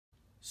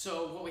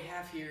So what we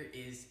have here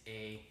is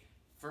a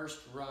first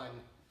run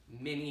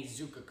mini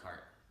Zuca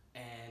cart,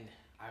 and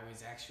I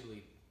was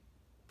actually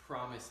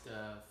promised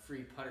a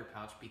free putter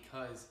pouch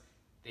because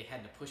they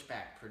had to push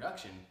back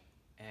production,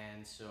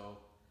 and so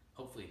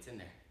hopefully it's in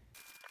there.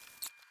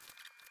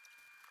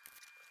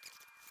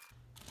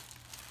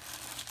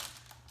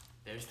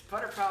 There's the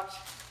putter pouch.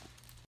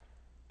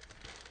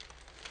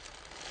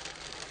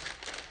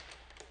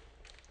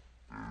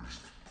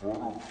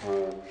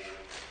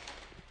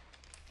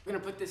 We're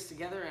gonna put this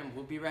together and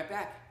we'll be right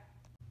back.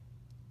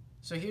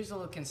 So here's a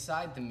look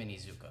inside the mini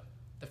Zuca.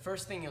 The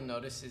first thing you'll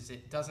notice is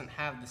it doesn't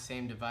have the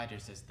same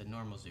dividers as the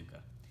normal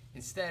Zuca.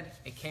 Instead,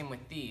 it came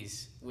with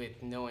these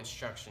with no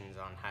instructions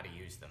on how to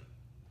use them.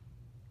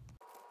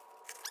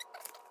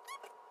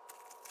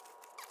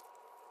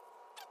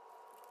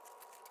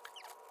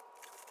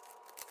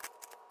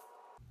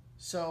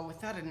 So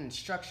without an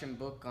instruction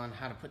book on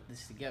how to put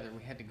this together,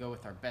 we had to go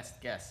with our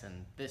best guess,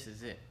 and this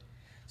is it.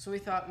 So we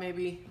thought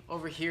maybe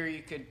over here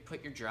you could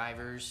put your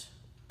drivers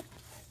right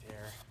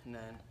there, and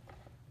then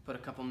put a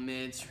couple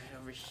mids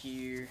right over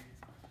here,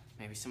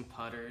 maybe some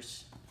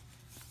putters.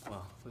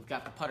 Well, we've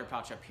got the putter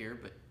pouch up here,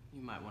 but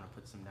you might want to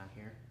put some down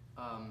here.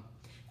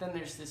 Then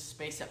there's this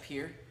space up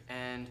here,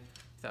 and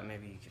I thought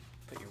maybe you could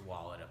put your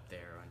wallet up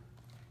there.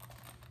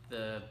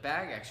 The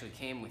bag actually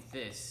came with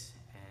this,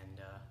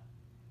 and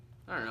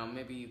I don't know,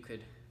 maybe you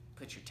could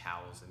put your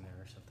towels in there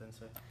or something,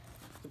 so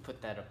you could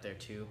put that up there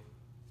too.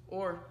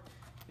 Or,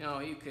 you know,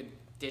 you could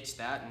ditch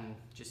that and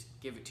just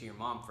give it to your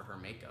mom for her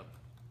makeup.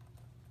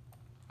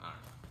 I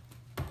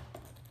don't know.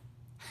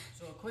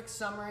 So a quick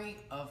summary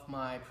of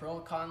my pro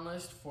and con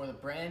list for the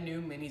brand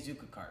new mini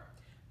Zuca cart.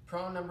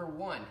 Pro number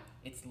 1,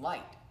 it's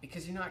light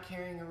because you're not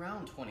carrying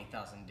around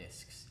 20,000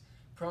 discs.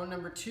 Pro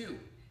number 2,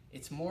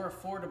 it's more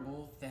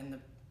affordable than the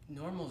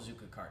normal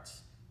Zuca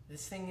carts.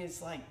 This thing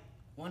is like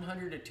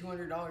 $100 to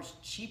 $200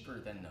 cheaper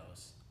than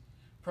those.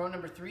 Pro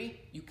number 3,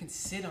 you can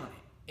sit on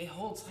it. It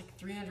holds like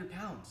 300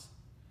 pounds.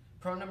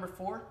 Pro number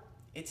 4,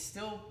 it's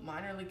still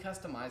minorly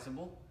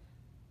customizable.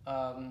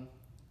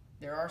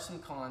 There are some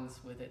cons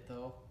with it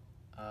though.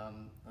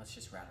 Let's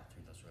just rattle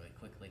through those really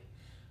quickly.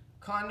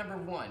 Con number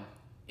 1,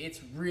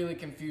 it's really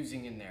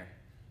confusing in there.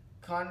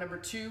 Con number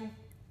 2,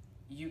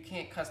 you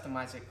can't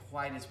customize it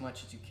quite as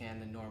much as you can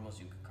the normal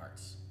Zuca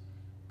carts.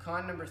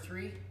 Con number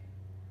 3,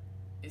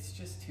 it's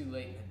just too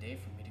late in the day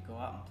for me to go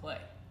out and play.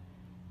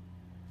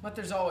 But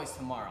there's always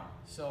tomorrow,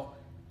 so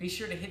be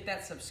sure to hit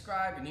that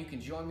subscribe and you can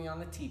join me on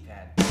the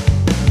T-pad.